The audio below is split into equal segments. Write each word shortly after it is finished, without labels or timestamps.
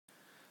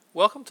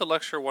Welcome to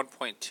Lecture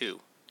 1.2,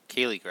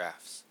 Cayley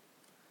graphs.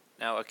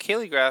 Now, a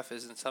Cayley graph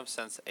is in some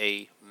sense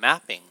a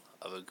mapping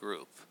of a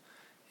group.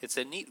 It's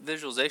a neat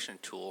visualization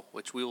tool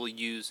which we will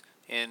use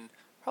in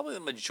probably the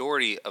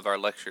majority of our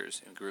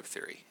lectures in group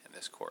theory in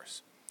this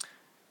course.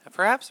 And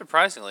perhaps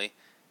surprisingly,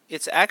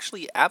 it's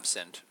actually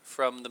absent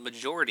from the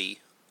majority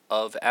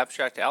of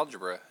abstract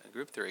algebra and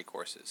group theory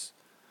courses.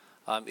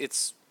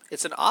 It's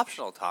an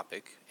optional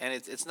topic and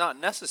it's not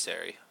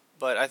necessary,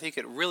 but I think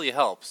it really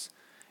helps,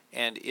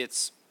 and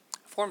it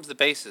forms the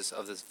basis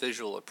of this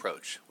visual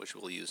approach which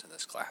we'll use in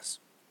this class.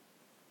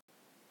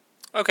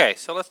 Okay,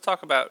 so let's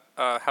talk about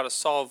how to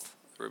solve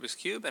the Rubik's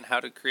Cube and how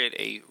to create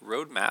a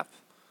roadmap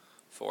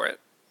for it.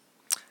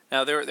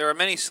 Now there are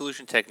many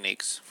solution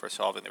techniques for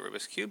solving the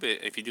Rubik's Cube.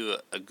 If you do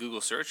a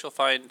Google search, you'll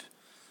find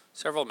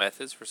several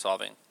methods for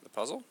solving the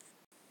puzzle.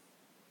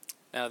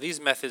 Now these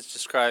methods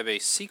describe a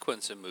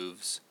sequence of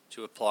moves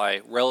to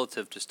apply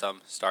relative to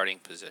some starting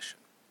position.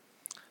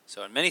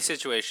 So in many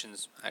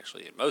situations,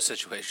 actually in most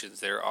situations,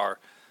 there are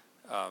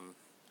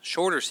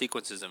shorter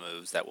sequences of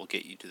moves that will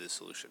get you to the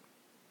solution.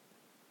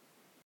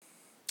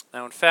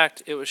 Now in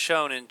fact, it was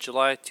shown in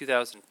July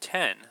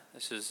 2010,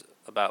 this is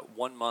about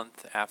 1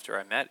 month after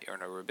I met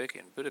Erno Rubik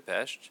in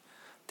Budapest,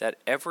 that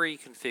every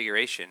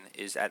configuration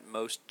is at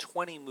most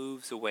 20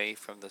 moves away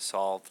from the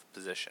solved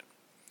position.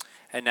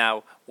 And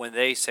now when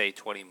they say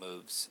 20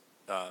 moves,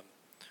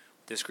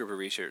 this group of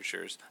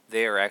researchers,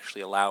 they are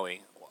actually allowing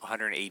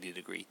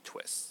 180-degree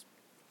twists,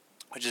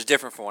 which is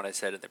different from what I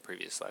said in the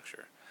previous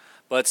lecture.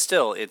 But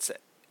still, it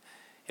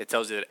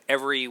tells you that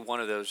every one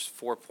of those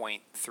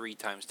 4.3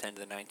 times 10 to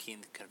the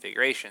 19th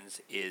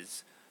configurations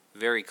is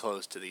very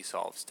close to the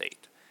solved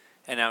state.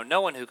 And now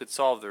no one who could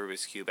solve the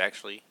Rubik's Cube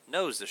actually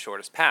knows the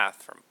shortest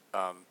path.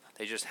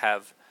 They just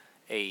have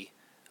a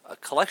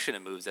collection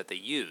of moves that they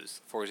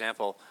use. For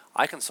example,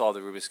 I can solve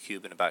the Rubik's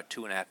Cube in about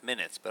 2.5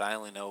 minutes, but I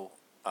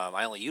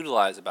only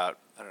utilize about,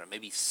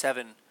 maybe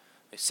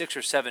 6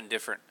 or 7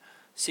 different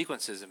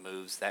sequences of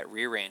moves that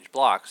rearrange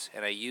blocks,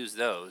 and I use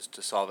those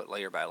to solve it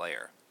layer by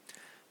layer.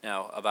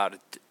 Now, about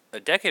a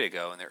decade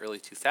ago, in the early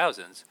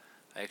 2000s,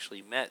 I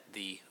actually met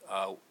the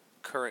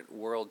current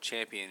world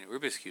champion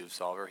Rubik's Cube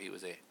solver. He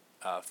was a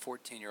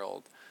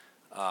 14-year-old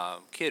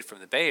kid from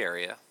the Bay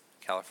Area,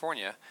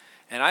 California,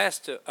 and I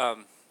asked I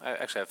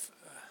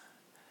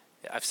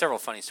have several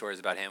funny stories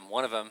about him.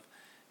 One of them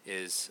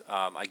is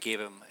I gave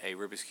him a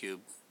Rubik's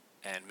Cube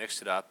and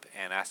mixed it up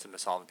and asked him to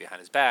solve it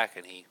behind his back,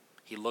 and he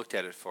looked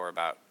at it for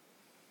about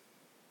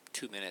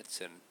 2 minutes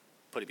and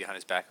put it behind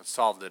his back and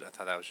solved it. I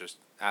thought that was just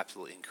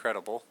absolutely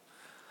incredible.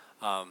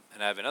 And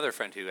I have another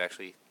friend who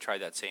actually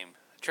tried that same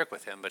trick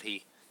with him, but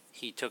he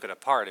took it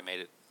apart and made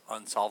it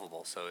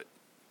unsolvable, so it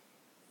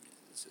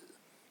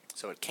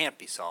can't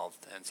be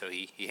solved. And so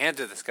he hands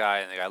it to this guy,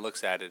 and the guy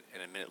looks at it,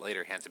 and a minute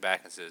later hands it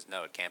back and says,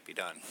 no, it can't be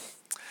done.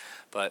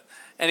 But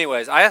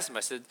anyways, I asked him,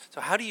 I said,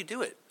 so how do you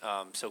do it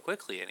so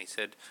quickly? And he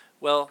said,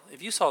 well,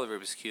 if you solve the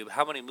Rubik's Cube,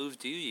 how many moves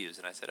do you use?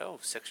 And I said,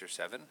 6 or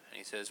 7. And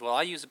he says, well,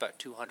 I use about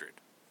 200.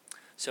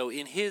 So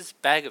in his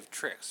bag of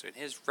tricks, in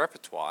his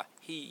repertoire,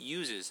 he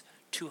uses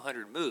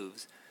 200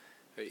 moves,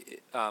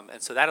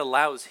 and so that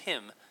allows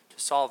him to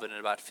solve it in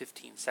about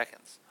 15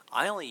 seconds.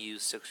 I only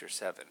use 6 or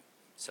 7,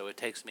 so it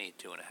takes me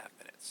 2.5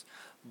 minutes.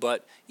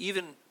 But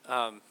even,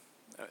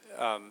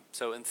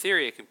 so in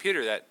theory, a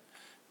computer that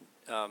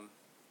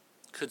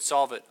could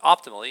solve it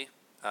optimally,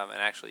 and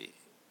actually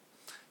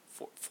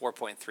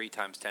 4.3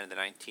 times 10 to the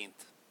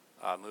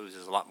 19th moves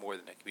is a lot more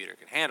than a computer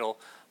can handle,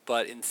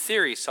 but in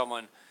theory,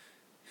 someone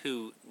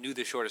who knew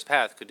the shortest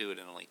path could do it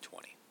in only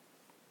 20.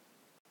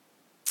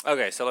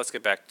 Okay, so let's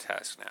get back to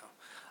task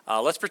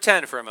now. Let's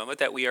pretend for a moment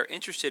that we are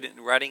interested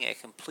in writing a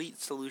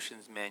complete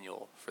solutions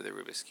manual for the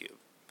Rubik's Cube.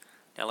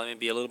 Now let me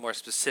be a little more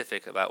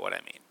specific about what I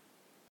mean.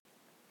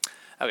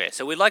 Okay,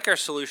 so we'd like our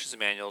solutions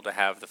manual to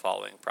have the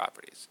following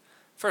properties.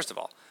 First of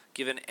all,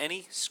 given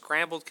any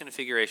scrambled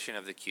configuration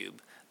of the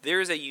cube,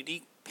 there is a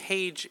unique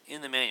page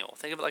in the manual.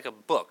 Think of it like a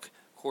book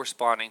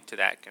corresponding to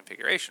that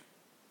configuration.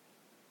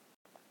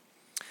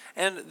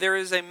 And there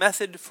is a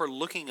method for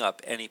looking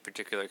up any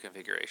particular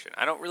configuration.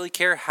 I don't really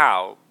care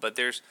how, but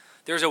there's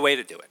a way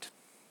to do it.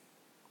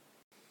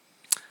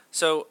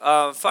 So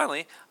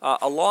finally,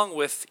 along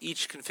with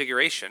each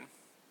configuration,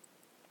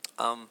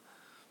 on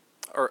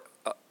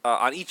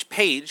each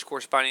page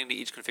corresponding to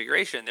each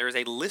configuration, there is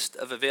a list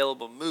of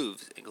available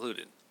moves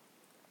included.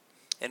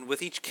 And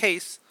with each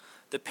case,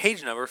 the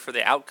page number for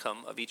the outcome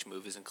of each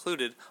move is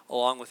included,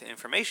 along with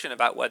information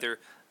about whether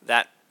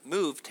that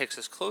move takes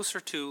us closer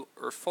to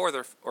or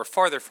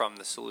farther from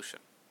the solution.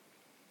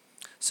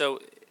 So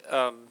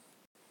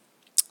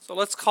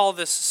let's call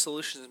this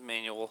solutions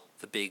manual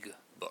the Big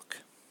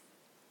Book.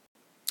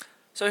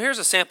 So here's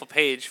a sample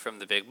page from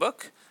the Big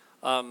Book.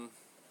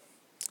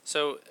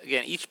 So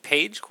again, each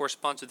page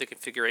corresponds with the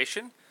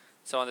configuration.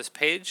 So on this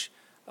page,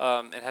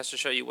 it has to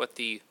show you what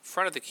the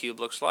front of the cube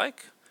looks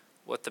like,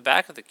 what the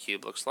back of the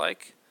cube looks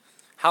like,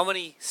 how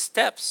many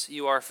steps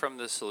you are from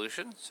the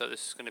solution. So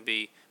this is going to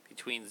be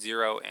between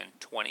 0 and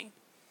 20.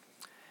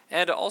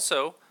 And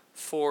also,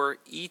 for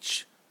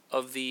each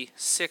of the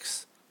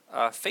 6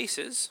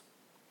 faces,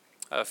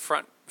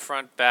 front,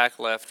 back,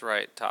 left,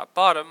 right, top,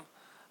 bottom,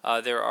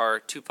 there are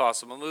 2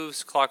 possible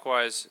moves,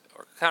 clockwise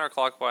or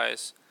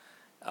counterclockwise.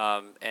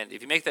 And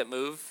if you make that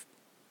move,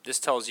 this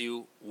tells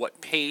you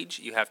what page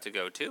you have to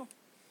go to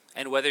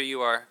and whether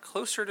you are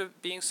closer to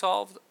being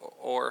solved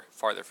or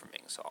farther from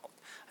being solved.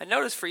 And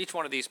notice for each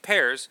one of these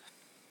pairs,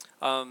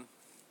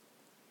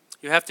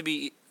 you have to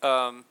be,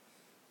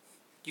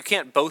 you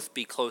can't both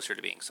be closer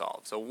to being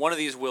solved. So one of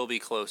these will be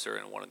closer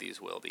and one of these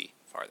will be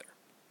farther.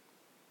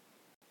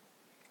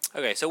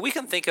 Okay, so we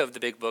can think of the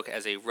big book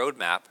as a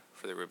roadmap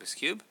for the Rubik's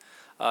Cube.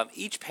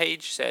 Each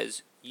page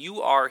says,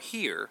 you are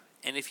here,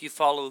 and if you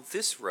follow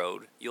this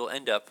road, you'll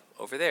end up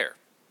over there.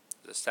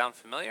 Does this sound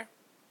familiar?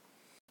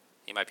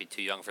 You might be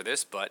too young for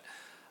this, but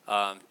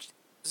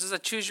this is a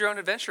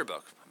choose-your-own-adventure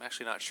book. I'm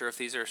actually not sure if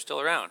these are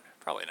still around.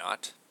 Probably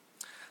not.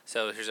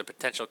 So here's a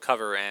potential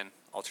cover and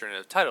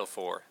alternative title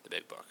for the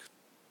big book.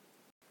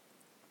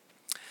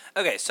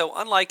 Okay, so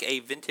unlike a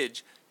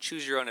vintage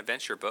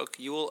choose-your-own-adventure book,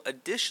 you will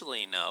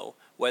additionally know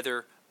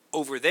whether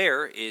over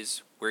there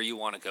is where you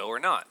want to go or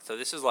not. So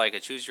this is like a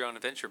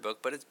choose-your-own-adventure book,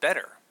 but it's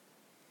better.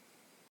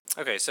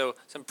 Okay, so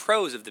some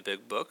pros of the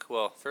big book.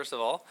 Well, first of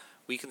all,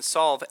 we can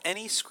solve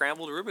any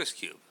scrambled Rubik's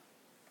Cube.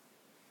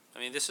 I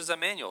mean, this is a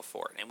manual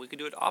for it, and we can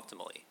do it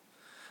optimally.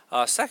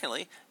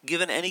 Secondly,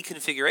 given any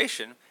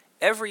configuration,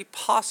 every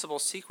possible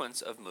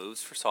sequence of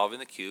moves for solving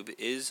the cube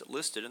is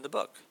listed in the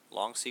book,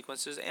 long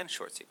sequences and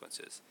short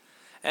sequences.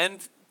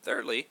 And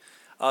thirdly,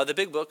 the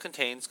big book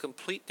contains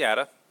complete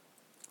data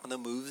on the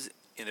moves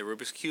in the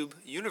Rubik's Cube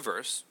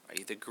universe,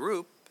 i.e. the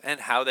group,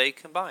 and how they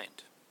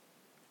combined.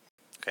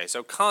 Okay,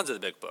 so cons of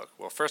the big book.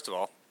 Well, first of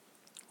all,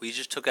 we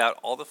just took out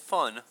all the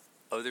fun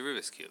of the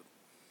Rubik's Cube.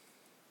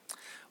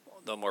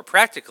 Though more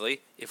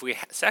practically, if we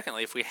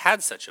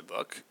had such a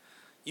book,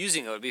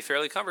 using it would be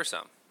fairly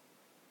cumbersome.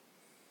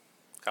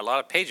 Got a lot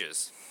of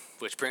pages,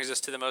 which brings us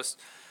to the most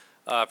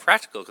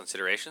practical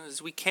considerations,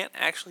 is we can't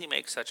actually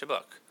make such a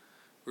book.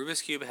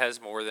 Rubik's Cube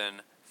has more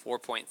than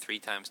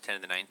 4.3 times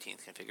 10 to the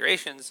 19th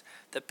configurations.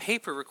 The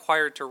paper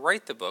required to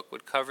write the book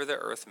would cover the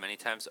Earth many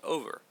times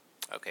over.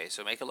 Okay,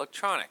 so make it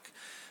electronic.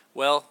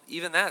 Well,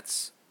 even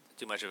that's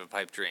too much of a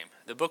pipe dream.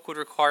 The book would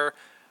require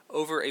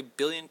over 1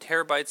 billion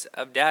terabytes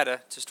of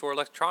data to store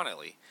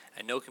electronically,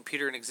 and no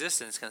computer in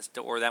existence can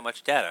store that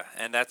much data.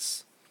 And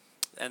that's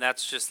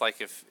just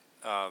like if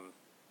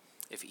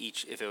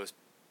it was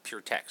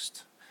pure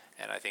text.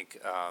 And I think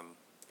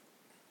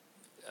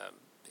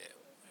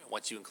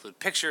once you include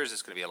pictures,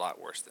 it's going to be a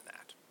lot worse than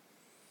that.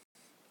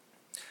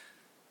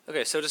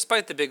 Okay, so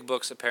despite the big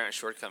book's apparent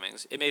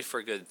shortcomings, it made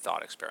for a good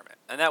thought experiment,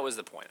 and that was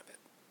the point of it.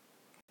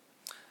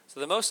 So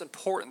the most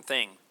important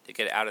thing to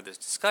get out of this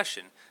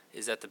discussion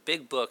is that the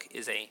big book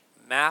is a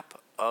map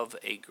of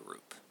a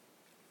group.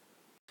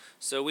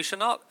 So we shall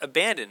not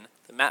abandon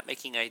the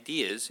map-making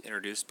ideas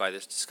introduced by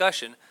this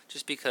discussion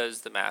just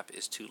because the map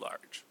is too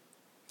large.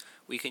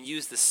 We can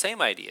use the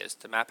same ideas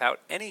to map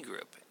out any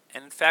group,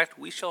 and in fact,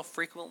 we shall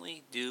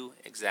frequently do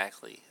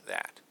exactly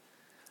that.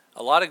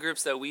 A lot of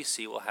groups that we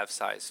see will have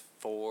size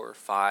 4,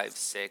 5,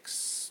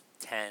 6,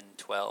 10,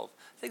 12,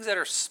 things that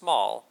are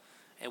small,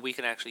 and we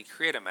can actually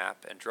create a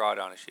map and draw it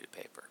on a sheet of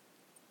paper.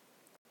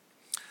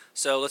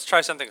 So let's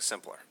try something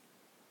simpler.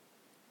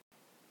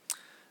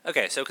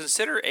 Okay, so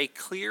consider a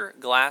clear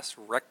glass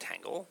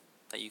rectangle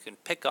that you can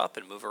pick up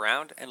and move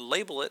around and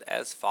label it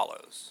as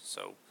follows.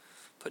 So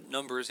put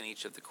numbers in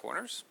each of the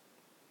corners.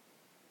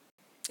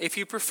 If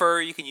you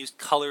prefer, you can use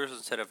colors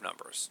instead of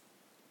numbers.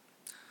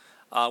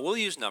 We'll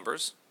use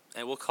numbers,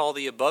 and we'll call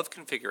the above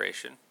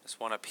configuration, this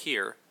one up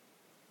here,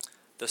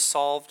 the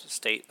solved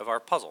state of our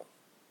puzzle.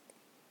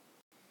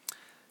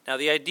 Now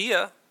the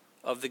idea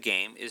of the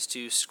game is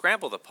to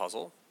scramble the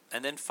puzzle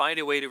and then find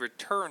a way to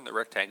return the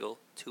rectangle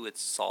to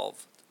its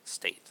solved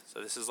state.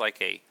 So this is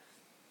like a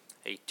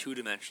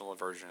two-dimensional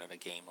version of a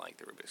game like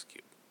the Rubik's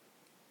Cube.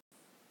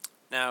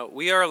 Now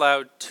we are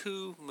allowed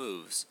 2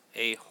 moves.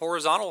 A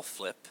horizontal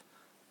flip,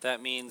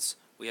 that means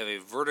we have a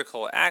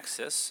vertical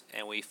axis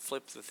and we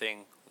flip the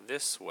thing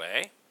this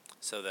way.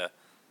 So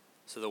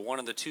the 1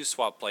 and the 2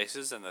 swap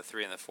places and the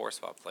 3 and the 4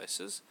 swap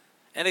places.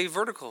 And a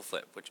vertical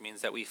flip, which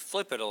means that we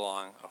flip it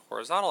along a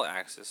horizontal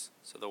axis,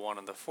 so the 1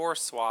 and the 4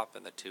 swap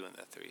and the 2 and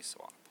the 3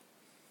 swap.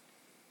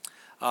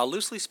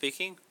 Loosely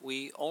speaking,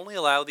 we only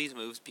allow these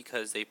moves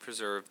because they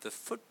preserve the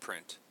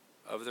footprint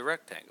of the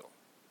rectangle.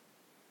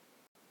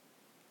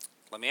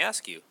 Let me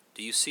ask you,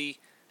 do you see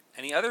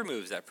any other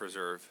moves that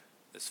preserve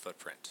this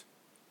footprint?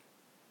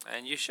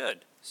 And you should.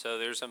 So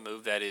there's a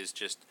move that is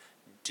just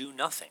do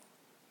nothing.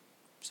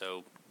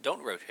 So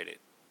don't rotate it.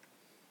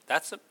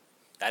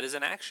 That is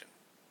an action.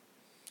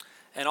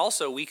 And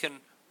also we can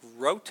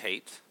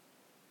rotate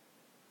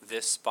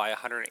this by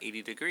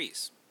 180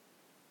 degrees.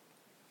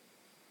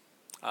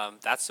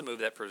 That's the move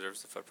that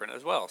preserves the footprint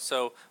as well.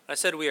 So when I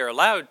said we are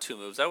allowed 2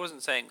 moves, I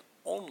wasn't saying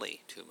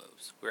only 2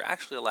 moves. We're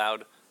actually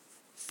allowed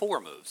 4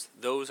 moves.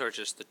 Those are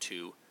just the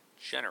 2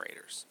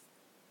 generators.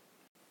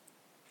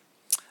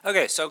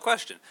 Okay, so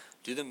question.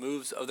 Do the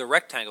moves of the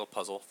rectangle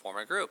puzzle form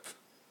a group?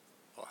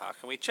 Well, how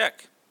can we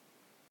check?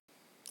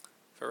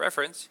 For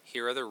reference,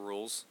 here are the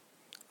rules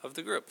of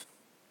the group.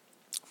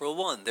 Rule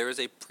 1, there is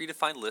a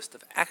predefined list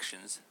of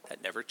actions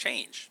that never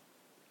change.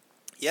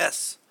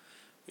 Yes,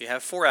 we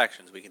have 4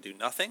 actions. We can do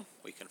nothing,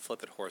 we can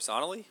flip it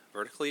horizontally,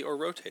 vertically, or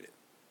rotate it.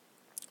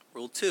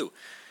 Rule 2,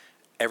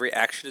 every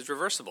action is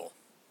reversible.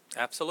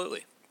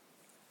 Absolutely.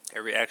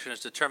 Every action is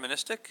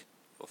deterministic.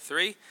 Rule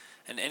 3,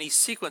 and any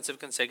sequence of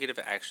consecutive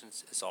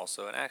actions is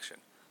also an action.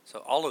 So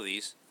all of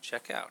these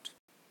check out.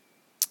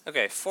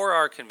 Okay, for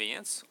our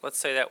convenience, let's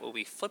say that when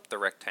we flip the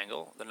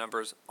rectangle, the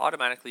numbers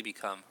automatically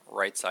become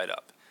right side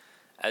up,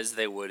 as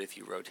they would if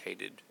you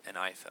rotated an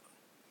iPhone.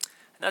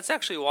 And that's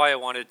actually why I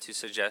wanted to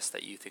suggest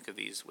that you think of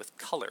these with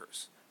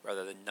colors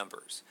rather than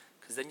numbers,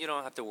 because then you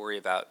don't have to worry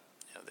about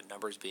the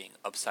numbers being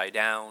upside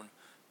down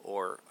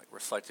or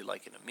reflected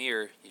like in a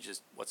mirror. You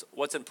just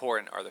what's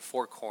important are the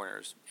 4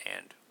 corners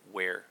and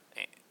where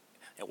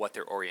and what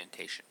their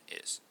orientation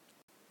is.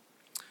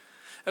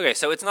 Okay,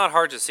 so it's not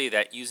hard to see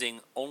that using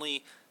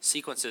only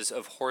sequences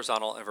of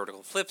horizontal and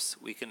vertical flips,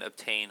 we can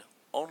obtain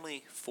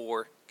only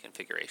 4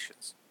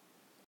 configurations.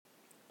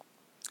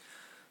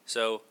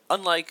 So,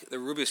 unlike the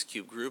Rubik's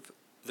Cube group,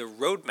 the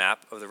roadmap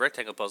of the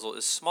rectangle puzzle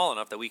is small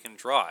enough that we can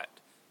draw it.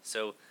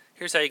 So,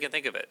 here's how you can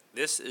think of it.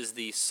 This is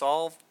the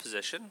solve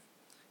position.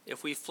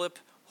 If we flip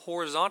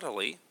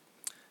horizontally,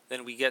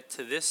 then we get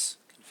to this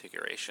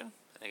configuration.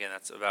 And again,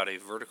 that's about a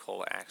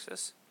vertical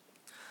axis.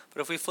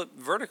 But if we flip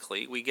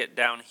vertically, we get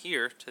down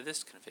here to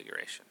this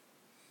configuration.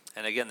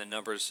 And again, the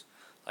numbers,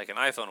 like an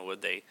iPhone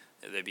would, they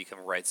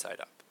become right side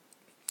up.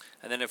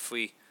 And then if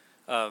we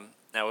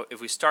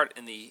start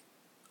in the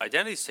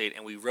identity state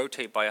and we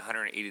rotate by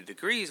 180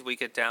 degrees, we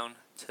get down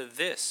to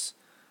this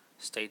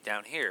state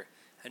down here.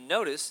 And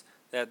notice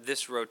that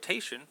this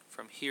rotation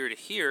from here to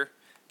here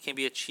can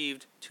be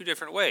achieved 2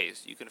 different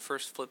ways. You can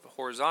first flip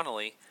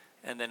horizontally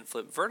and then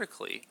flip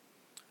vertically,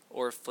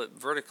 or flip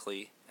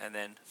vertically and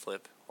then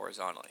flip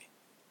horizontally.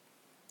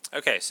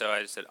 Okay, so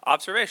I just said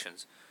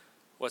observations.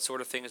 What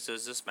sort of things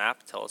does this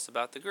map tell us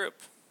about the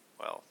group?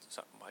 Well,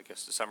 I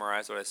guess to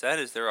summarize what I said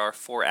is there are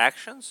 4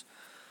 actions.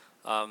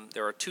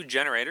 There are 2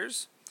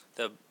 generators,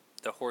 the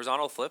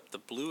horizontal flip, the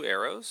blue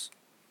arrows,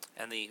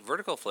 and the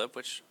vertical flip,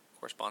 which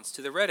corresponds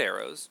to the red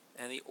arrows,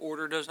 and the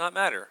order does not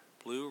matter.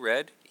 Blue,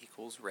 red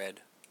equals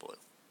red, blue.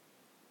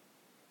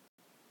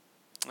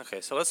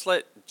 Okay, so let's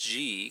let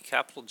G,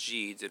 capital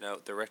G,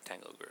 denote the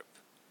rectangle group.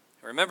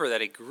 Remember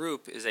that a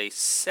group is a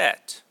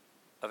set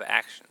of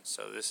actions.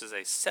 So this is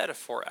a set of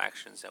 4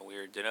 actions, and we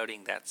are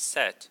denoting that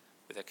set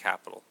with a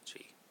capital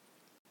G.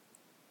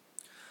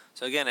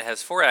 So again, it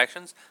has 4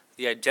 actions.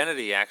 The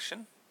identity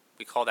action,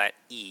 we call that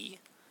E.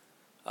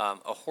 A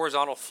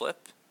horizontal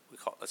flip,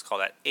 let's call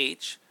that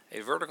H. A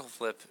vertical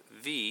flip,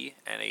 V.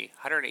 And a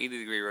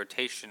 180-degree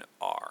rotation,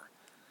 R.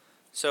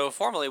 So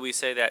formally, we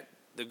say that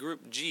the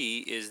group G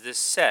is this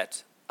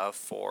set of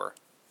 4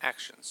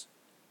 actions.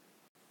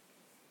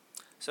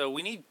 So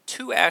we need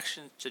 2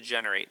 actions to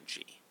generate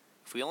G.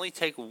 If we only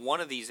take one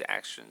of these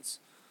actions,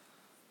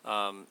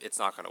 it's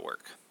not going to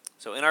work.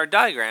 So in our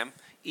diagram,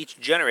 each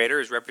generator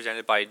is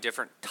represented by a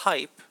different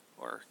type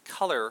or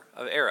color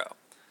of arrow.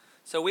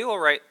 So we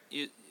will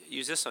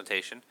use this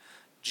notation.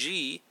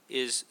 G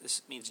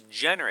means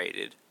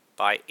generated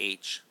by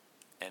H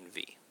and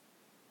V.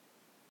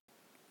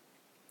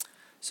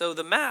 So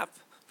the map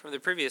from the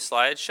previous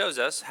slide shows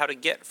us how to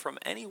get from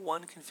any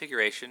one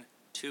configuration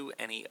to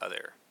any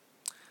other.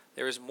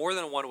 There is more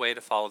than one way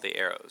to follow the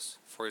arrows.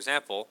 For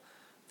example,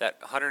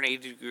 that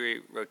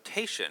 180-degree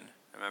rotation,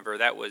 remember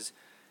that was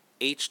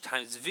H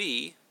times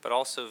V, but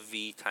also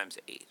V times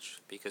H,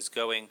 because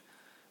going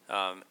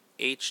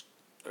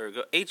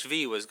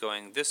HV was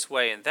going this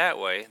way, and that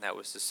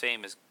was the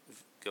same as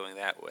going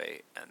that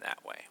way and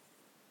that way.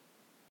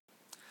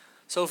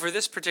 So for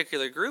this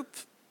particular group,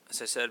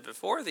 as I said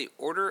before, the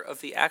order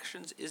of the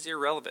actions is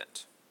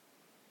irrelevant.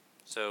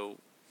 So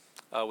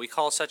we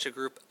call such a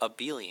group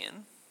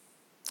abelian.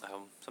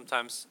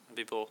 Sometimes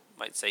people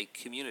might say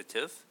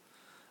commutative.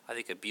 I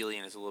think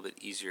abelian is a little bit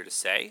easier to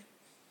say,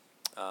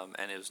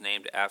 and it was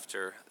named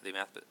after the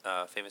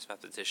famous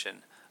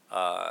mathematician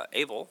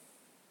Abel,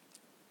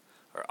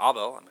 or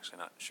Abel. I'm actually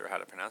not sure how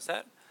to pronounce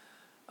that.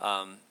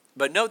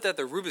 But note that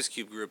the Rubik's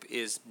Cube group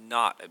is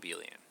not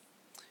abelian.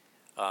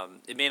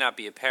 It may not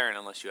be apparent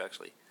unless you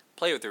actually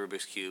play with the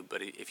Rubik's Cube,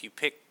 but if you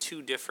pick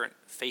 2 different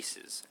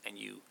faces and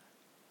you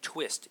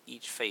twist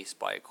each face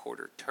by a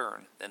quarter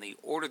turn, then the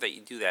order that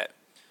you do that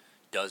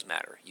does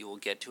matter. You will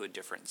get to a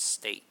different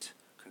state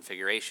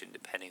configuration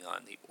depending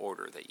on the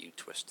order that you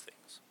twist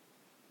things.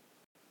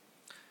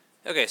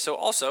 Okay, so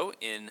also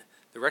in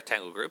the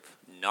rectangle group,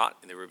 not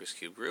in the Rubik's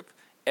Cube group,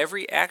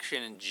 every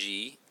action in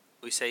G,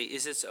 we say,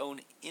 is its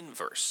own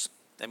inverse.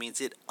 That means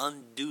it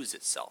undoes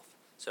itself.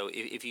 So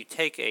if you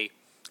take a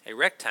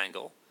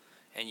rectangle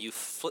and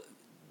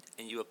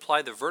you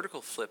apply the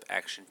vertical flip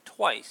action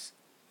twice,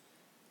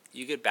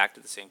 you get back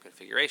to the same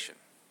configuration.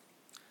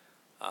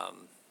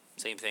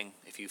 Same thing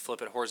if you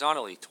flip it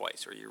horizontally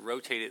twice, or you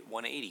rotate it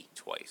 180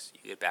 twice,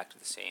 you get back to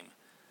the same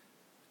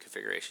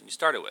configuration you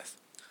started with.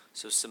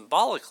 So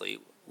symbolically,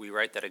 we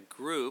write that a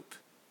group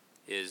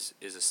is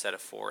a set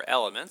of 4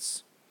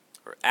 elements,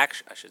 or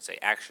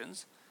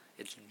actions.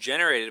 It's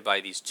generated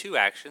by these 2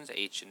 actions,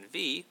 H and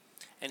V,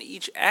 and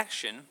each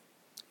action,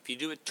 if you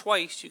do it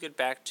twice, you get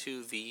back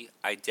to the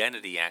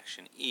identity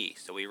action E.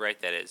 So we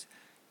write that as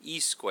E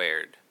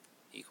squared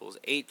equals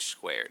H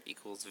squared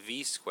equals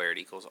V squared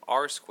equals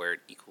R squared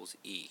equals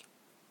E.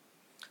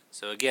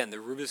 So again, the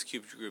Rubik's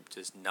Cube group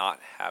does not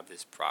have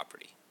this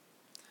property.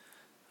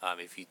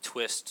 If you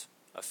twist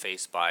a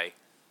face by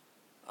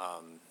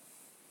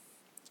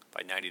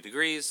 90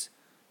 degrees,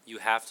 you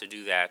have to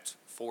do that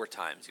 4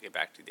 times to get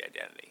back to the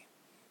identity.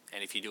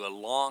 And if you do a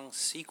long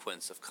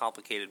sequence of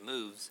complicated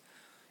moves,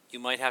 you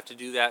might have to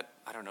do that,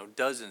 I don't know,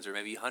 dozens or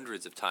maybe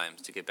hundreds of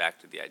times to get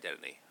back to the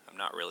identity. I'm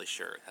not really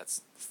sure.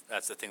 That's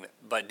the thing,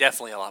 but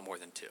definitely a lot more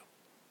than 2.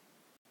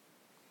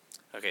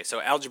 Okay,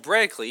 so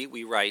algebraically,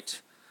 we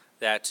write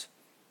that,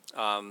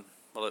 well,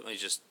 let me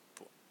just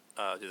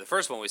do the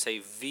first one. We say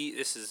V,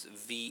 this is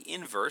V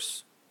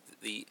inverse.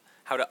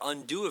 How to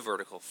undo a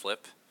vertical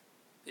flip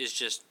is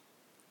just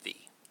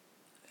V.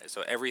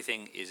 So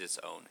everything is its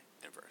own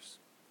inverse.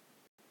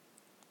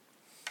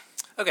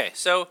 Okay,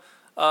 so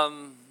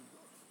the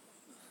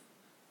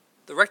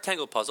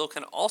rectangle puzzle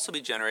can also be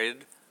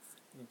generated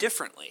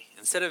differently.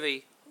 Instead of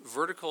a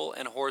vertical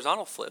and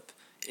horizontal flip,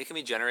 it can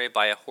be generated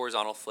by a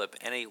horizontal flip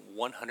and a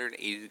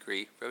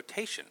 180-degree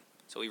rotation.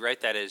 So we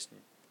write that as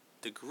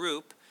the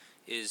group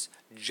is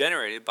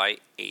generated by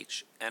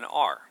H and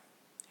R.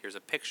 Here's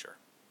a picture.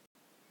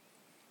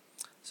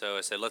 So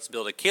I said, let's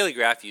build a Cayley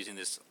graph using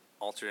this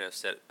alternative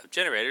set of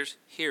generators.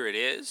 Here it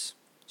is.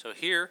 So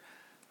here,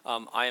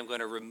 I am going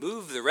to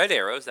remove the red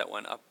arrows that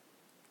went up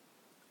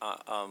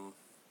and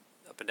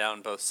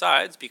down both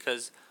sides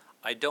because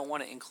I don't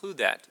want to include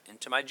that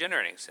into my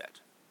generating set.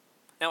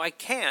 Now I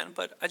can,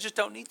 but I just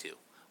don't need to.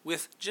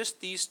 With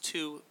just these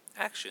 2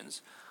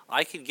 actions,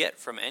 I could get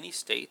from any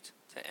state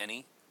to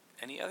any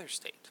other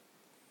state.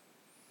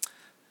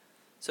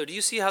 So do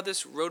you see how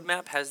this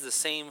roadmap has the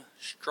same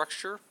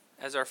structure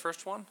as our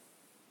first one?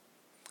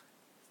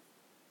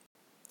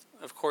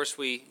 Of course,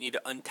 we need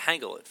to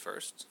untangle it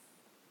first.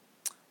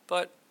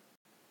 But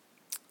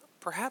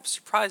perhaps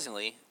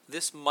surprisingly,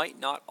 this might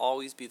not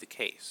always be the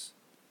case.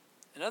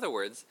 In other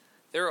words,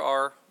 there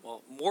are,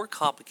 well, more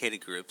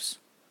complicated groups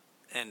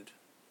and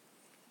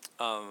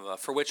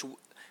for which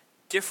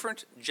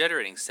different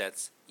generating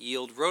sets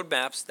yield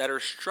roadmaps that are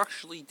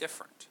structurally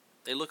different.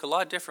 They look a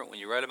lot different when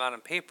you write them out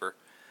on paper.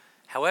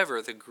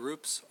 However, the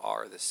groups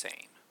are the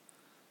same.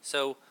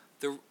 So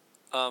the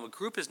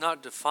group is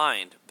not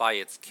defined by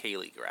its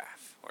Cayley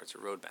graph or its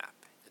roadmap.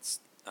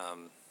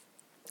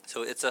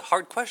 So it's a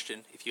hard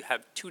question if you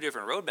have 2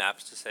 different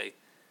roadmaps to say,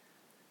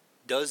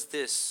 does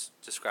this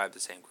describe the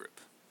same group?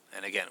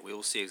 And again, we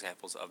will see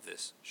examples of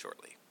this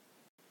shortly.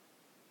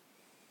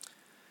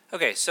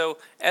 Okay, so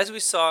as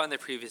we saw in the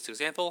previous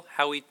example,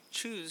 how we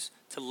choose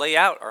to lay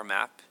out our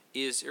map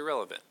is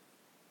irrelevant.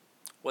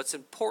 What's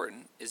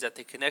important is that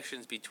the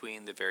connections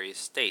between the various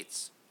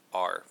states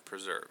are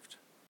preserved.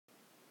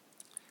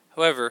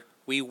 However,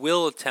 we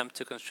will attempt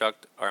to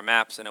construct our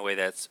maps in a way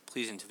that's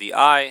pleasing to the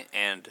eye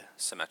and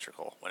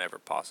symmetrical whenever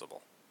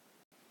possible.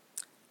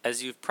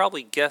 As you've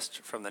probably guessed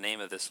from the name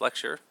of this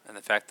lecture and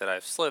the fact that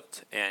I've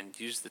slipped and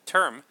used the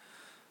term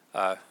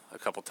a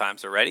couple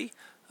times already,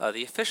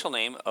 the official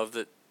name of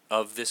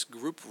this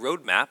group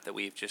roadmap that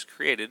we've just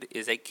created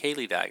is a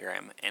Cayley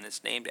diagram, and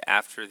it's named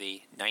after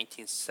the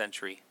 19th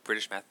century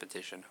British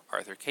mathematician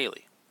Arthur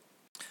Cayley.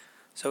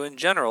 So in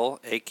general,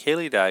 a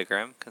Cayley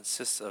diagram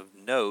consists of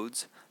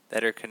nodes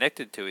that are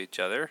connected to each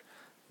other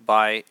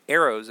by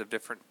arrows of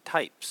different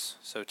types.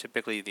 So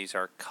typically these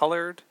are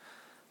colored,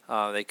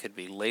 they could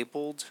be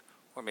labeled,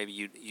 or maybe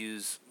you'd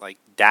use like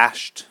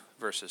dashed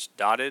versus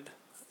dotted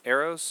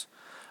arrows.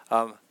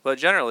 But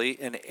generally,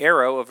 an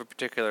arrow of a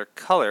particular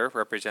color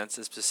represents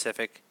a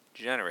specific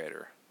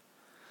generator.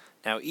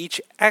 Now,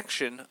 each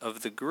action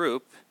of the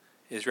group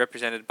is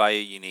represented by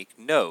a unique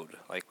node,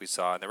 like we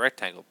saw in the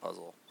rectangle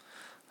puzzle.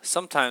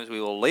 Sometimes we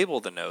will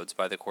label the nodes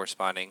by the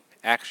corresponding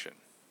action,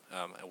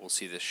 and we'll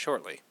see this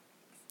shortly.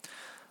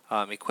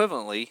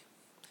 Equivalently,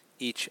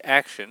 each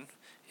action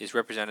is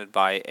represented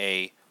by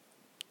a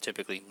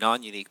typically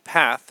non-unique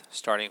path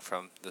starting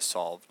from the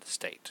solved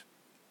state.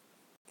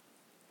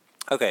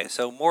 Okay,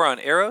 so more on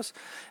arrows.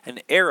 An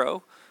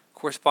arrow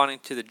corresponding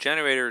to the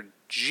generator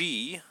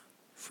G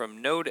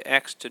from node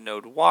X to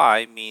node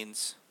Y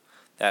means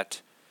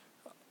that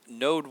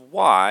node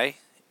Y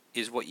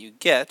is what you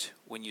get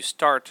when you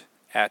start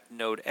at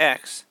node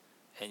X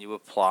and you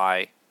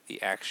apply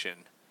the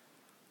action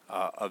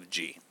of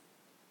G.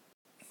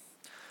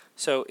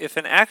 So if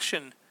an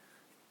action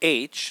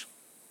H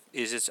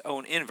is its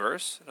own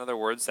inverse, in other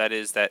words, that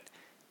is that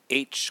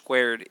H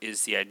squared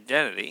is the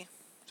identity,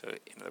 so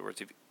in other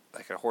words,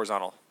 like a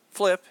horizontal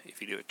flip,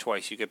 if you do it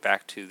twice, you get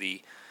back to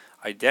the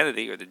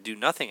identity or the do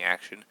nothing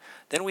action,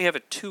 then we have a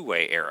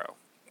 2-way arrow.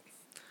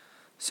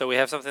 So we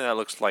have something that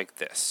looks like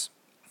this,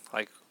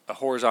 like a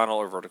horizontal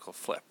or vertical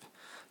flip.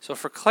 So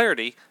for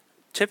clarity,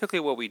 typically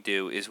what we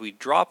do is we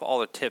drop all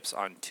the tips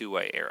on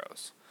two-way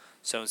arrows.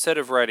 So instead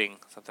of writing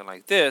something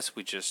like this,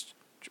 we just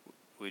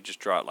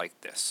draw it like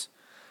this.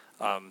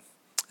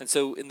 And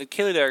so in the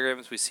Cayley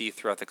diagrams we see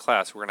throughout the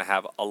class, we're going to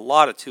have a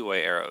lot of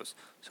two-way arrows.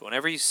 So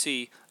whenever you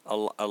see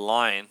a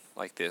line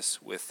like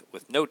this with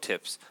no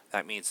tips,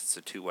 that means it's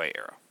a two-way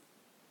arrow.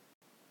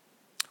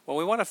 When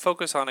we want to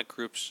focus on a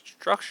group's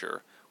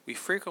structure, we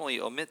frequently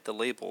omit the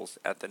labels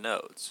at the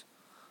nodes.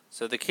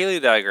 So the Cayley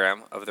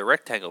diagram of the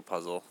rectangle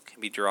puzzle can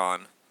be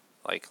drawn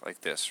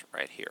like this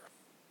right here.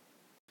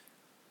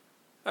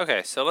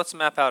 Okay, so let's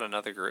map out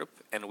another group,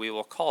 and we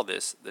will call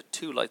this the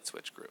two light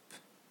switch group.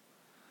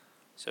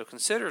 So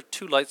consider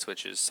two light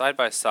switches side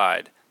by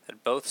side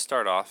that both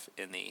start off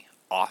in the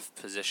off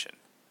position.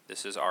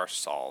 This is our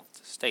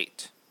solved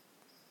state.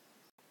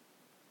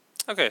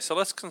 Okay, so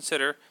let's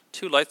consider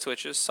two light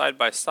switches side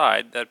by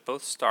side that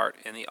both start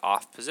in the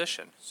off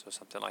position. So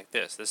something like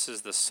this. This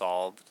is the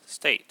solved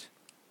state.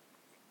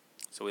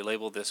 So we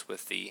label this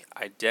with the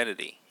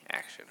identity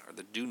action, or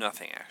the do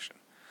nothing action.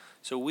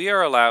 So we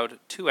are allowed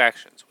two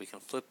actions. We can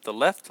flip the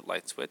left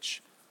light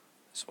switch,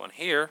 this one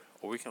here,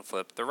 or we can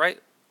flip the right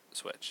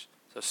switch.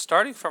 So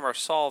starting from our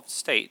solved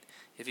state,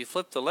 if you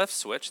flip the left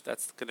switch,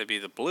 that's going to be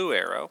the blue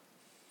arrow,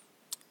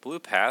 blue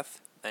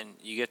path, then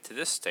you get to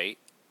this state.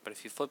 But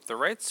if you flip the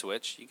right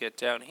switch, you get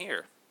down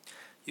here.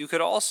 You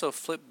could also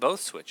flip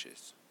both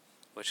switches,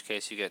 in which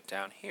case you get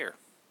down here.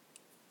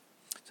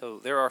 So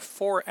there are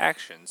 4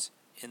 actions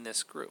in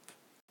this group.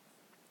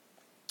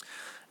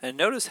 And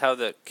notice how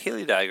the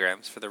Cayley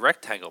diagrams for the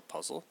rectangle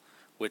puzzle,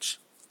 which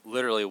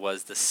literally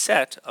was the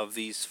set of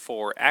these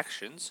 4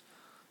 actions,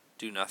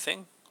 do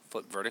nothing,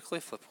 flip vertically,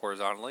 flip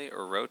horizontally,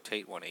 or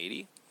rotate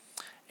 180.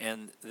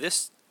 And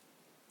this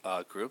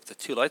group, the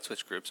two light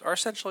switch groups, are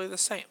essentially the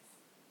same.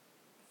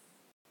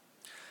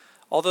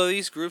 Although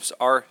these groups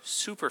are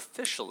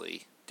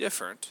superficially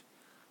different,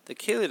 the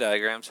Cayley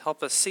diagrams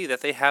help us see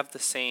that they have the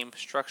same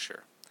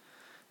structure.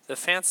 The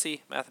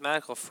fancy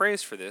mathematical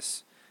phrase for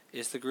this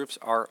is the groups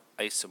are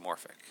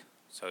isomorphic.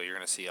 So you're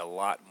going to see a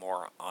lot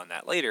more on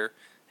that later,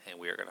 and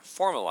we are going to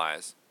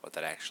formalize what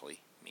that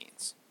actually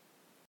means.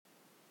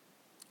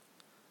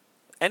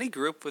 Any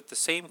group with the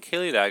same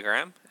Cayley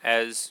diagram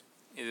as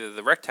either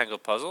the rectangle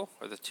puzzle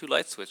or the two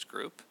light switch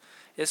group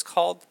is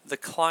called the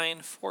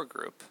Klein 4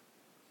 group,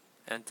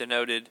 and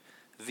denoted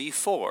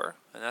V4,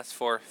 and that's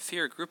for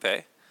Vier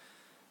Gruppe,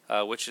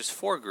 which is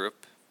 4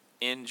 group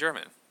in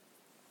German.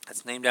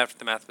 It's named after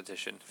the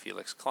mathematician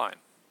Felix Klein.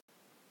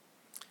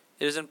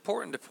 It is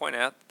important to point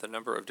out that the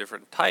number of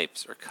different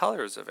types or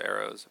colors of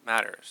arrows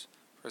matters.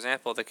 For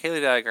example, the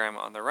Cayley diagram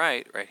on the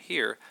right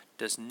here,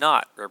 does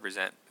not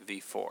represent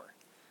V4.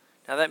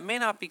 Now that may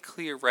not be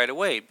clear right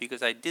away,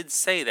 because I did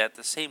say that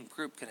the same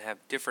group can have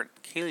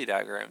different Cayley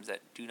diagrams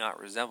that do not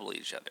resemble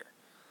each other.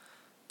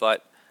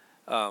 But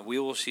we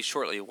will see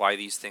shortly why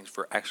these things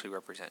actually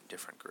represent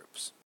different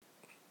groups.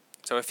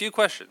 So a few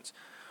questions.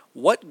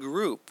 What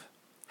group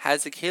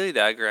has a Cayley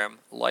diagram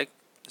like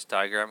this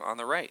diagram on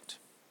the right?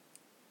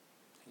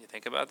 Can you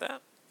think about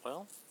that?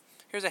 Well,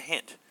 here's a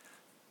hint.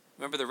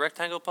 Remember the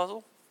rectangle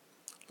puzzle?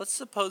 Let's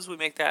suppose we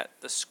make that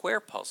the square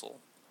puzzle,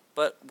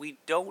 but we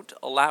don't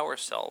allow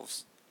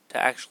ourselves to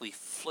actually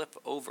flip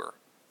over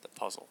the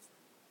puzzle.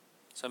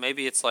 So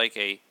maybe it's like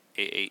a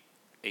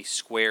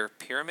square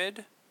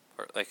pyramid,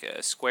 or like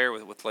a square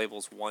with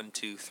labels 1,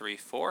 2, 3,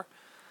 4,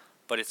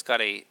 but it's got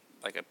a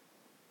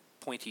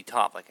pointy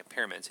top like a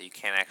pyramid, so you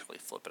can't actually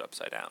flip it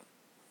upside down.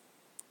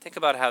 Think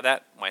about how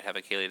that might have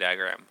a Cayley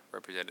diagram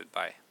represented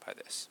by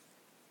this.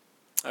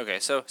 Okay,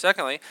 so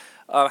secondly,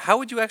 how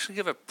would you actually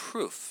give a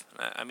proof?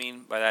 I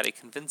mean by that a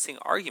convincing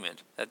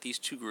argument that these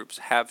two groups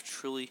have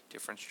truly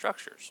different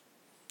structures.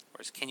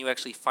 Or can you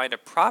actually find a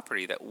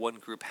property that one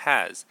group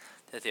has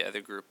that the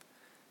other group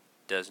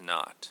does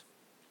not?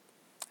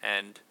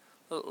 And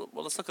well,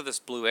 let's look at this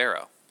blue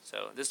arrow.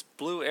 So this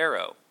blue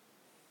arrow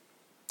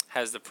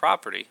has the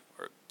property,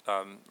 or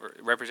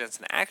represents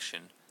an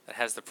action that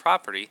has the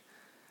property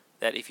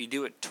that if you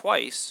do it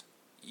twice,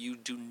 you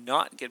do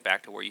not get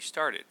back to where you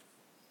started.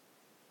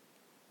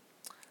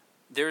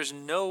 There's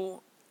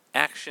no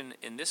action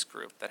in this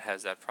group that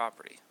has that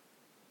property.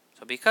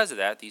 So because of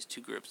that, these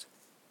two groups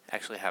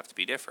actually have to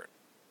be different.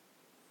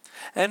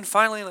 And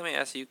finally, let me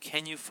ask you,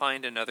 can you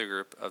find another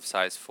group of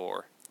size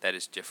 4 that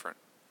is different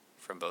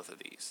from both of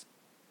these?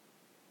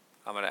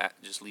 I'm going to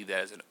just leave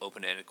that as an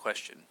open-ended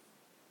question.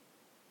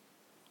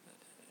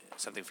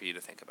 Something for you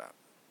to think about.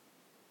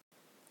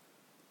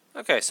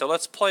 Okay, so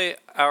let's play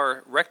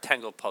our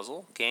rectangle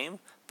puzzle game,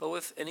 but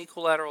with an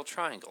equilateral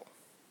triangle.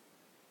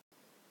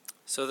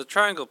 So the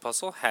triangle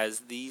puzzle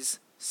has these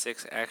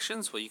 6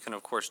 actions. Well, you can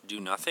of course do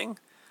nothing.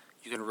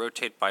 You can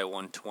rotate by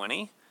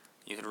 120.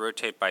 You can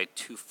rotate by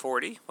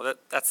 240. Well,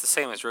 that's the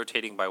same as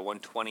rotating by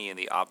 120 in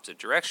the opposite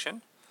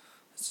direction.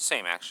 It's the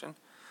same action.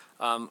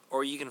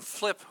 Or you can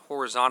flip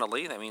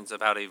horizontally. That means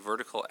about a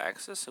vertical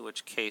axis, in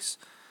which case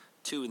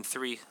 2 and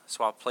 3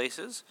 swap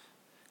places.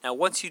 Now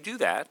once you do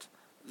that,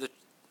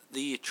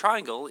 the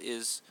triangle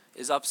is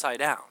upside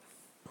down.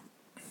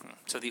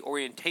 So the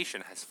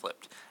orientation has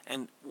flipped.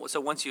 And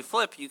so once you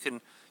flip, you can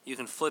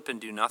flip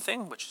and do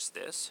nothing, which is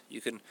this.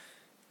 You can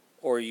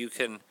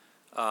rotate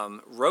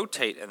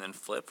and then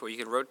flip, or you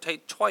can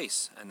rotate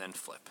twice and then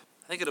flip.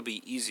 I think it'll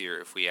be easier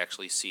if we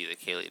actually see the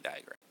Cayley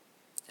diagram.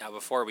 Now,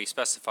 before we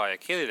specify a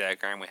Cayley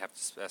diagram, we have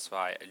to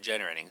specify a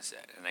generating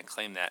set, and I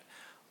claim that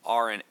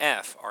R and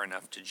F are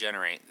enough to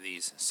generate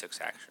these 6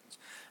 actions.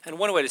 And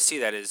one way to see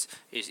that is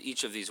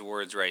each of these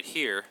words right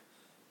here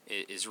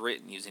is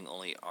written using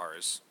only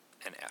R's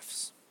and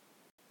F's.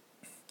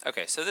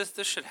 Okay, so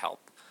this should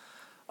help.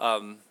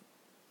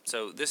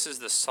 So this is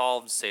the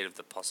solved state of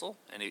the puzzle,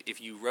 and if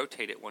you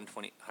rotate it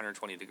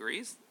 120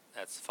 degrees,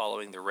 that's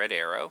following the red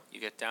arrow, you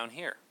get down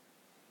here.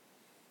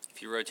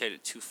 If you rotate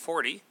it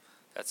 240,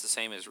 that's the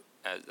same as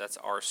that's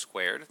R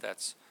squared,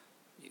 that's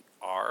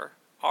R,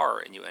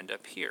 and you end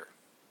up here.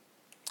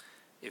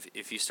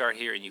 If you start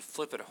here and you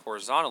flip it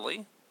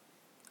horizontally,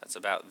 that's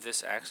about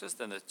this axis,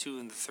 then the 2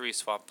 and the 3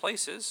 swap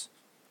places,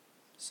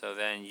 so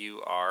then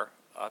you are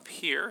up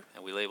here,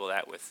 and we label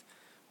that with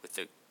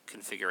the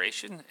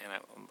configuration, and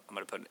I'm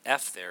going to put an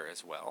F there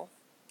as well.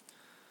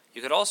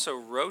 You could also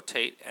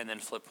rotate and then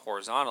flip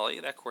horizontally.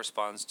 That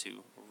corresponds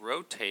to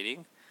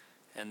rotating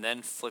and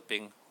then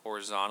flipping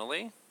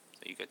horizontally.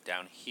 So you get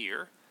down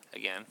here.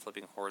 Again,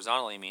 flipping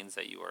horizontally means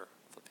that you are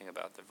flipping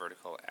about the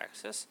vertical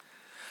axis.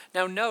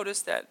 Now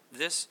notice that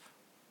this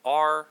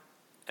R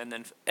and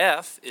then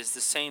F is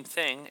the same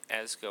thing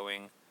as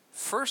going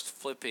first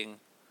flipping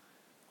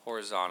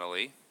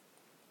horizontally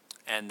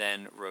and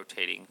then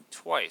rotating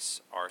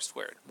twice, R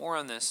squared. More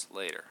on this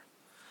later.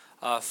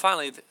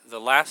 Finally, the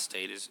last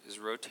state is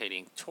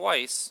rotating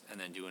twice and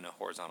then doing a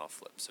horizontal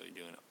flip. So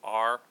you're doing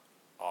R,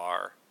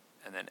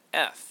 and then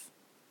F.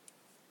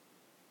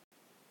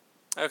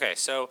 Okay,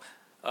 so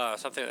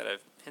something that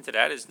I've hinted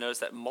at is notice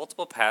that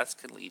multiple paths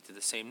can lead to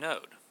the same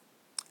node.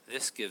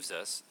 This gives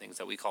us things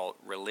that we call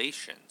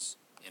relations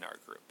in our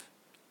group.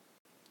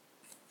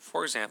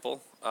 For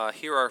example,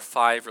 here are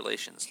 5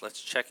 relations.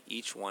 Let's check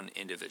each one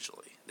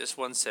individually. This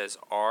one says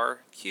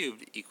R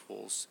cubed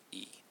equals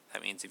E.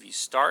 That means if you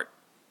start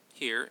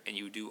here and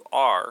you do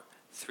R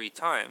 3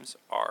 times,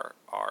 R,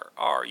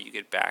 you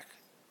get back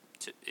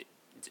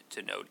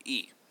to node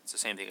E. It's the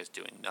same thing as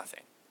doing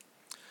nothing.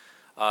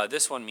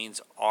 This one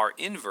means R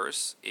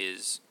inverse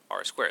is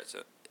R squared.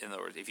 So in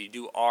other words, if you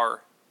do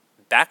R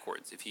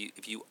backwards,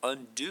 if you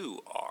undo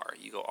R,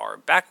 you go R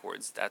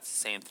backwards, that's the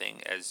same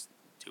thing as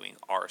doing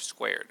R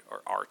squared,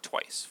 or R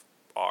twice,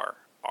 R.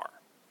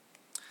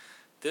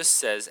 This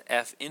says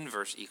F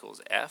inverse equals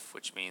F,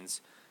 which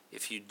means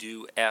if you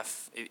do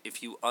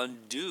if you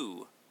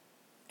undo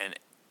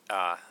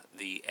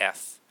the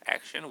F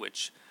action,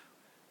 which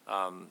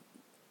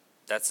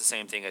that's the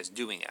same thing as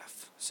doing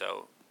F.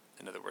 So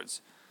in other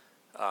words,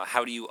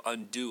 how do you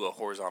undo a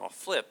horizontal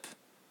flip?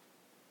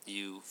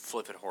 You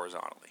flip it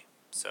horizontally.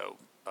 So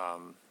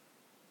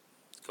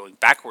going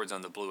backwards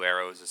on the blue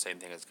arrow is the same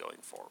thing as going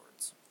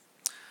forwards.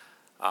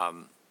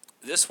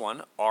 This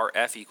one,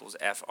 RF equals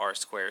FR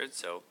squared,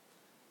 so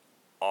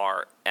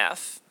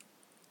RF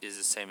is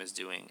the same as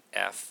doing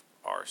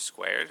FR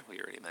squared. We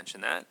already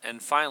mentioned that.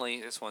 And finally,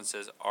 this one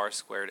says R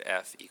squared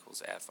F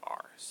equals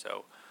FR.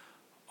 So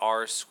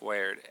R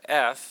squared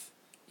F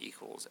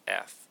equals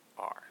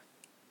FR.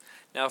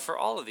 Now for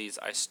all of these,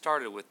 I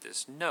started with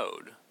this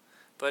node.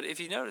 But if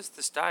you notice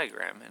this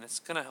diagram, and it's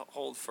going to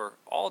hold for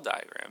all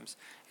diagrams,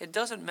 it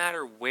doesn't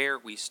matter where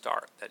we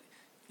start. That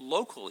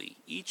locally,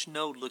 each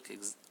node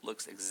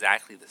looks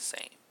exactly the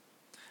same.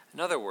 In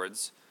other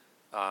words,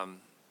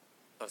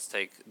 let's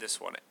take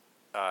this one,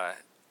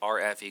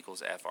 RF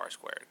equals FR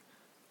squared.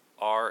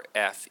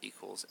 RF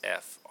equals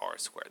FR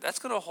squared. That's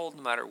going to hold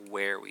no matter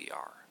where we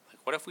are. Like,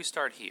 what if we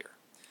start here?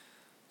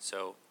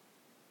 So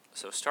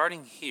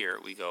starting here,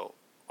 we go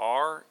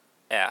RF,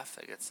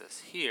 that gets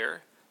us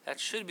here.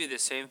 That should be the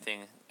same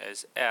thing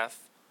as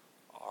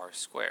FR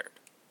squared.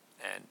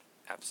 And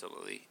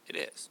absolutely it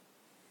is.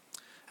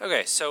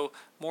 Okay, so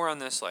more on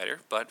this later,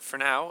 but for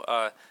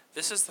now,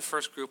 this is the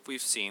first group we've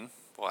seen,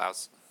 well,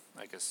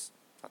 I guess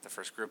not the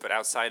first group, but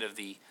outside of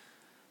the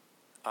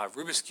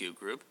Rubik's Cube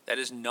group, that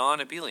is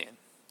non-abelian,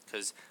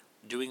 because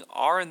doing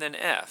R and then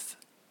F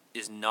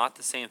is not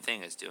the same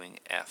thing as doing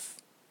F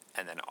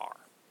and then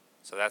R.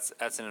 So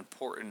that's an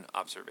important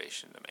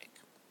observation to make.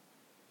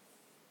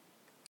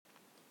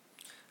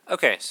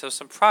 Okay, so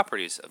some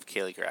properties of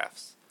Cayley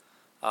graphs.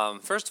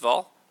 First of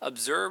all,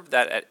 observe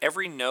that at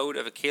every node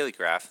of a Cayley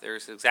graph, there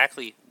is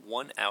exactly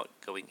one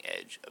outgoing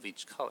edge of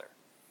each color.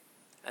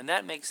 And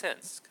that makes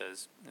sense,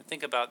 because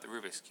think about the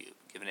Rubik's Cube.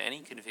 Given any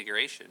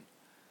configuration,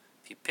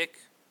 if you pick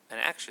an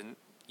action,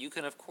 you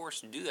can of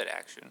course do that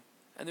action,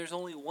 and there's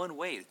only one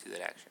way to do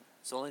that action.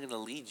 It's only going to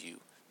lead you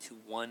to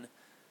one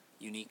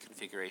unique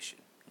configuration,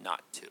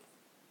 not 2.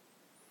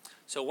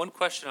 So one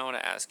question I want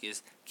to ask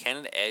is, can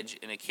an edge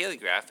in a Cayley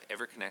graph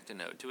ever connect a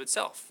node to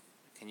itself?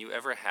 Can you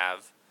ever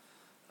have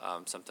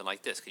something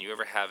like this? Can you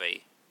ever have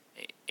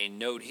a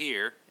node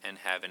here and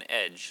have an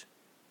edge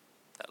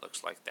that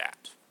looks like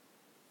that?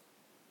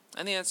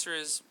 And the answer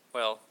is,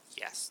 well,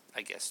 yes,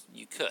 I guess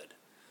you could.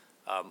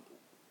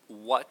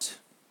 what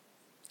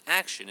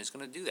action is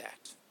going to do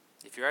that.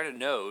 If you're at a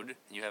node and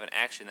you have an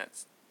action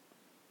that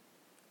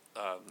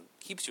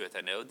keeps you at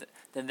that node,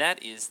 then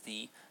that is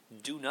the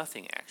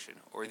do-nothing action,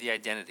 or the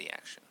identity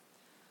action.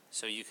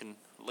 So you can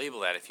label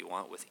that, if you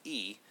want, with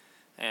E,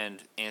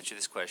 and answer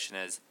this question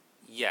as,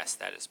 yes,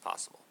 that is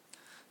possible.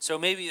 So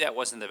maybe that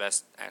wasn't the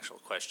best actual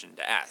question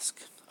to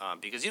ask,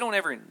 because you don't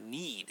ever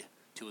need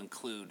to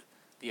include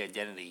the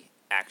identity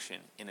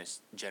action in a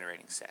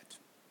generating set.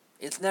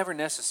 It's never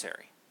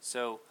necessary.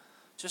 So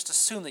just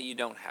assume that you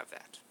don't have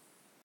that.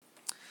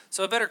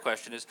 So a better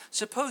question is,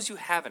 suppose you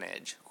have an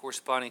edge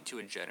corresponding to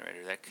a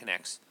generator that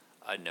connects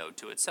a node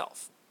to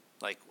itself,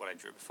 like what I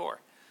drew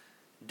before.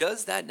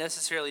 Does that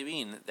necessarily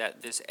mean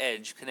that this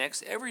edge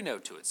connects every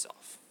node to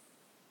itself?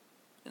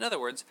 In other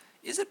words,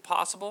 is it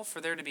possible for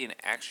there to be an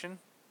action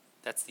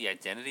that's the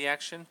identity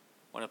action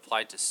when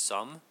applied to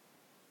some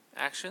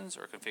actions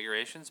or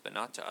configurations but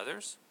not to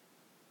others?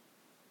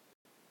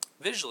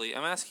 Visually,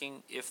 I'm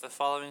asking if the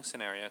following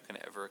scenario can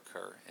ever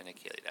occur in a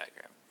Cayley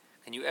diagram.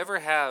 Can you ever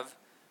have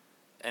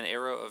an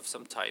arrow of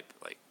some type,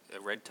 like a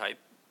red type,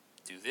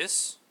 do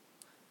this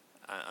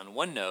on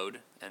one node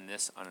and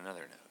this on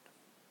another node?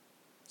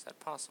 Is that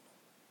possible?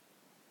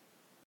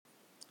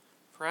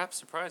 Perhaps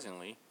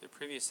surprisingly, the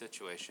previous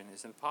situation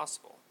is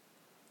impossible.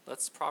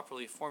 Let's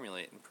properly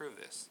formulate and prove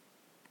this.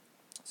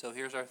 So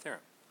here's our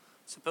theorem.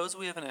 Suppose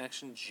we have an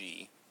action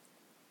G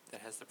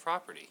that has the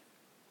property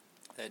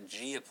that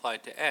G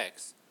applied to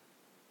X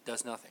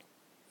does nothing.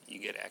 You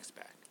get X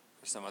back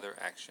for some other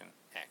action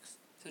X.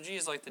 So G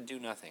is like the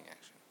do-nothing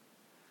action.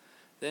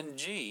 Then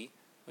G,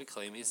 we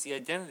claim, is the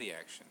identity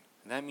action.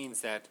 And that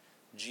means that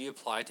G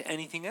applied to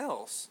anything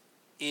else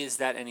is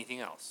that anything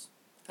else.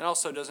 And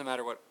also, it doesn't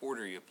matter what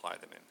order you apply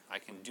them in. I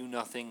can do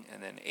nothing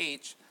and then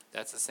H.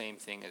 That's the same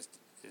thing as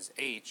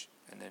H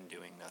and then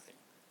doing nothing.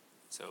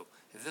 So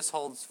if this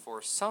holds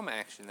for some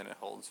action, then it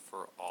holds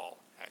for all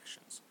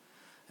actions.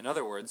 In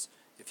other words,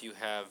 if you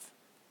have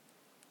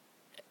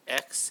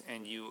X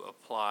and you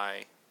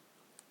apply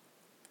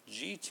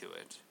G to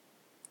it,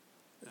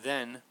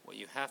 then what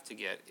you have to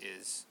get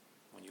is,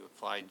 when you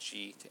apply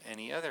G to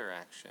any other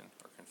action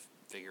or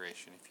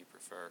configuration, if you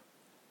prefer,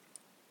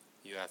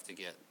 you have to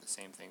get the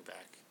same thing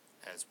back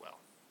as well.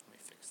 Let me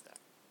fix that.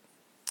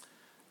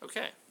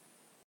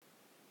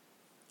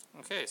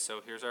 Okay,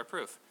 so here's our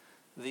proof.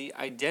 The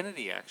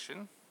identity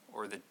action,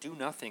 or the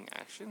do-nothing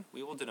action,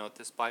 we will denote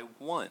this by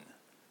 1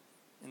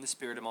 in the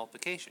spirit of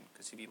multiplication,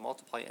 because if you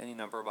multiply any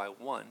number by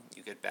 1,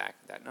 you get back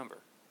that number.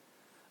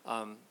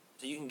 So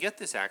you can get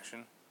this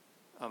action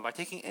by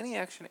taking any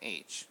action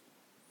H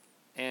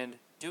and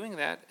doing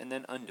that and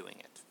then undoing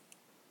it.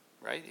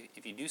 Right?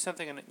 If you do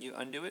something and you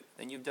undo it,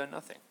 then you've done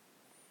nothing.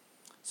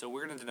 So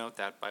we're going to denote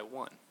that by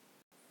 1.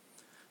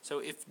 So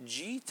if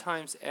G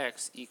times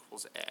X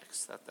equals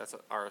X, that's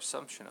our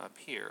assumption up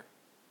here,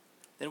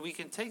 then we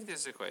can take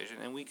this equation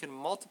and we can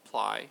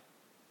multiply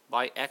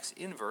by X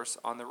inverse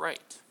on the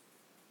right.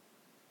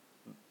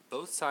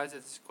 Both sides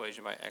of this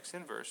equation by X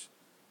inverse,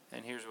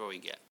 and here's what we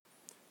get.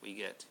 We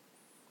get,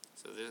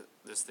 so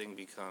this thing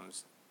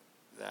becomes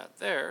that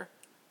there,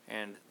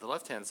 and the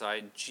left-hand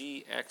side,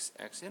 Gx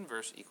X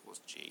inverse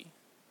equals G,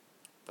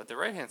 but the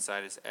right-hand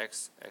side is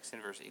X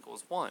inverse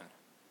equals 1.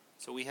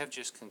 So we have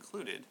just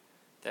concluded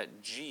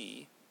that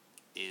G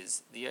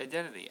is the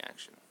identity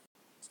action.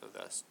 So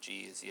thus,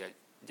 G is the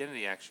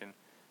identity action,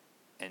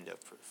 end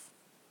of proof.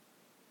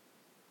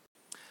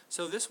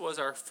 So this was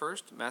our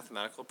first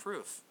mathematical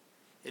proof.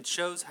 It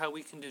shows how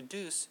we can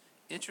deduce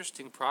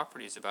interesting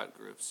properties about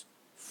groups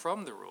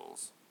from the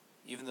rules,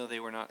 even though they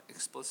were not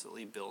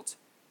explicitly built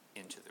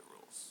into the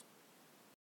rules.